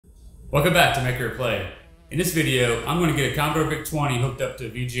Welcome back to Maker Play. In this video, I'm going to get a Commodore VIC-20 hooked up to a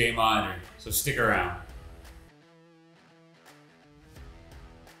VGA monitor, so stick around.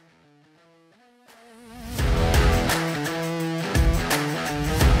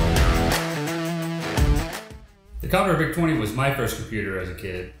 The Commodore VIC-20 was my first computer as a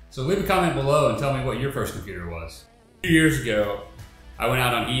kid, so leave a comment below and tell me what your first computer was. A few years ago, I went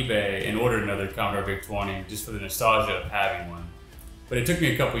out on eBay and ordered another Commodore VIC-20 just for the nostalgia of having one. But it took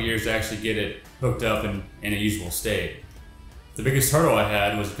me a couple years to actually get it hooked up in a usable state. The biggest hurdle I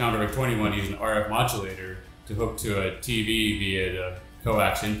had was the Commodore VIC-21 using an RF modulator to hook to a TV via the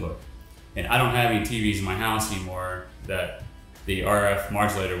coax input. And I don't have any TVs in my house anymore that the RF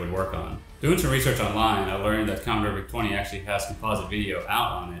modulator would work on. Doing some research online, I learned that Commodore VIC-20 actually has composite video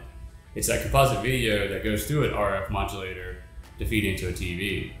out on it. It's that composite video that goes through an RF modulator to feed into a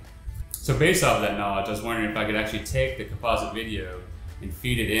TV. So based off of that knowledge, I was wondering if I could actually take the composite video and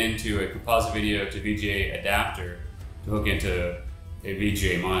feed it into a composite video to VGA adapter to hook into a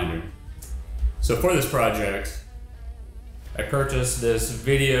VGA monitor. So for this project, I purchased this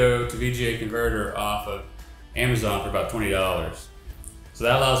video to VGA converter off of Amazon for about $20. So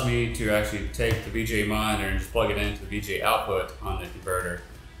that allows me to actually take the VGA monitor and just plug it into the VGA output on the converter.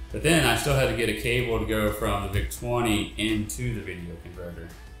 But then I still had to get a cable to go from the VIC-20 into the video converter.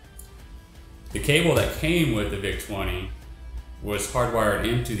 The cable that came with the VIC-20 was hardwired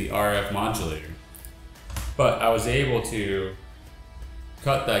into the RF modulator. But I was able to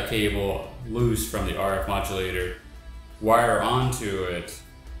cut that cable loose from the RF modulator, wire onto it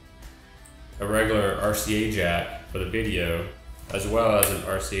a regular RCA jack for the video, as well as an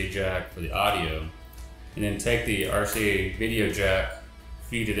RCA jack for the audio, and then take the RCA video jack,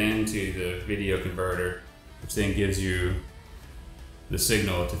 feed it into the video converter, which then gives you the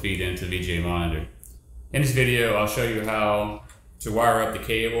signal to feed into the VGA monitor. In this video, I'll show you how to wire up the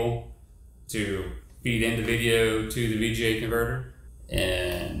cable to feed into video to the VGA converter,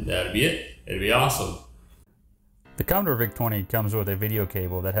 and that'll be it. It'll be awesome. The Commodore VIC-20 comes with a video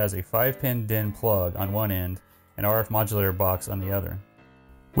cable that has a 5-pin DIN plug on one end and RF modulator box on the other.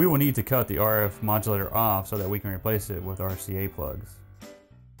 We will need to cut the RF modulator off so that we can replace it with RCA plugs.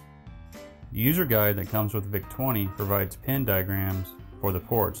 The user guide that comes with the VIC-20 provides pin diagrams for the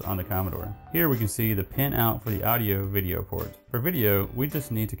ports on the Commodore. Here we can see the pin out for the audio video port. For video, we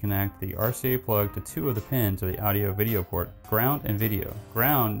just need to connect the RCA plug to two of the pins of the audio video port, ground and video.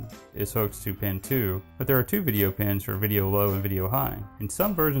 Ground is hooked to pin 2, but there are two video pins for video low and video high. In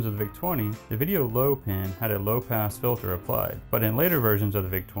some versions of the VIC-20, the video low pin had a low pass filter applied, but in later versions of the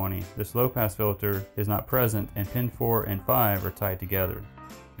VIC-20, this low pass filter is not present and pin 4 and 5 are tied together.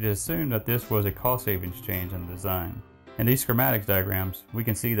 It is assumed that this was a cost savings change in the design. In these schematics diagrams, we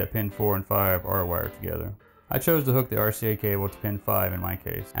can see that pin 4 and 5 are wired together. I chose to hook the RCA cable to pin 5 in my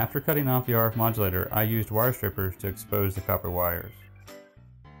case. After cutting off the RF modulator, I used wire strippers to expose the copper wires.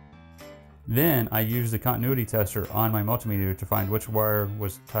 Then I used the continuity tester on my multimeter to find which wire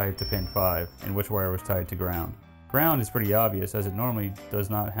was tied to pin 5 and which wire was tied to ground. Ground is pretty obvious as it normally does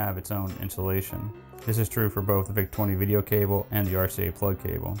not have its own insulation. This is true for both the VIC-20 video cable and the RCA plug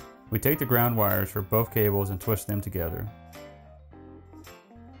cable. We take the ground wires for both cables and twist them together.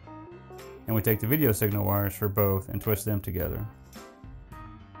 And we take the video signal wires for both and twist them together.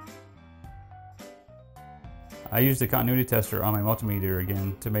 I use the continuity tester on my multimeter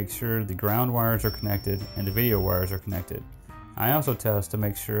again to make sure the ground wires are connected and the video wires are connected. I also test to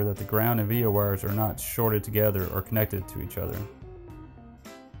make sure that the ground and video wires are not shorted together or connected to each other.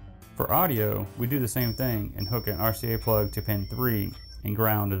 For audio, we do the same thing and hook an RCA plug to pin 3 and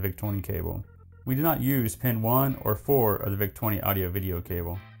ground the VIC-20 cable. We do not use pin 1 or 4 of the VIC-20 audio video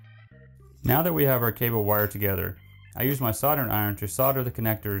cable. Now that we have our cable wired together, I use my soldering iron to solder the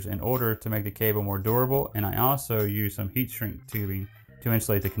connectors in order to make the cable more durable, and I also use some heat shrink tubing to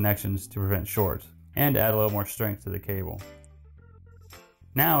insulate the connections to prevent shorts and add a little more strength to the cable.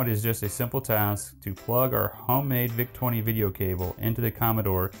 Now it is just a simple task to plug our homemade VIC-20 video cable into the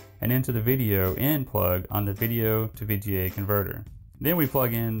Commodore and into the video in plug on the video to VGA converter. Then we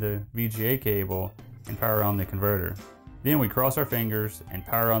plug in the VGA cable and power on the converter. Then we cross our fingers and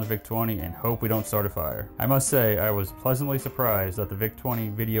power on the VIC-20 and hope we don't start a fire. I must say I was pleasantly surprised that the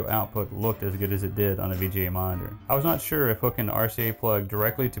VIC-20 video output looked as good as it did on the VGA monitor. I was not sure if hooking the RCA plug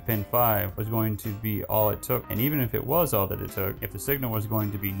directly to pin 5 was going to be all it took, and even if it was all that it took, if the signal was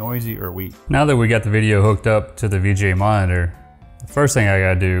going to be noisy or weak. Now that we got the video hooked up to the VGA monitor, the first thing I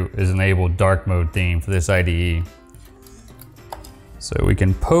gotta do is enable dark mode theme for this IDE. So we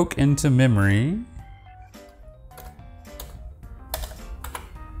can poke into memory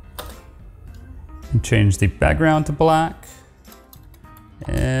and change the background to black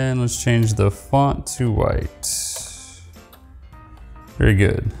And let's change the font to white. Very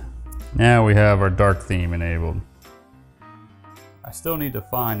good. Now we have our dark theme enabled. I still need to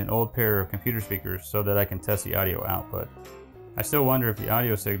find an old pair of computer speakers so that I can test the audio output. I still wonder if the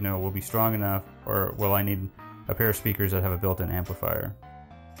audio signal will be strong enough, or will I need a pair of speakers that have a built-in amplifier.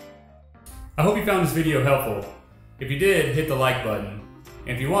 I hope you found this video helpful. If you did, hit the like button. And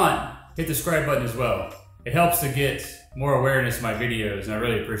if you want, hit the subscribe button as well. It helps to get more awareness of my videos, and I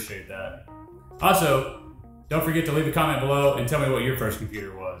really appreciate that. Also, don't forget to leave a comment below and tell me what your first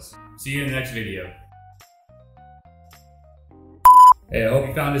computer was. See you in the next video. Hey, I hope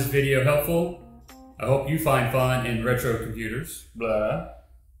you found this video helpful. I hope you find fun in retro computers. Blah.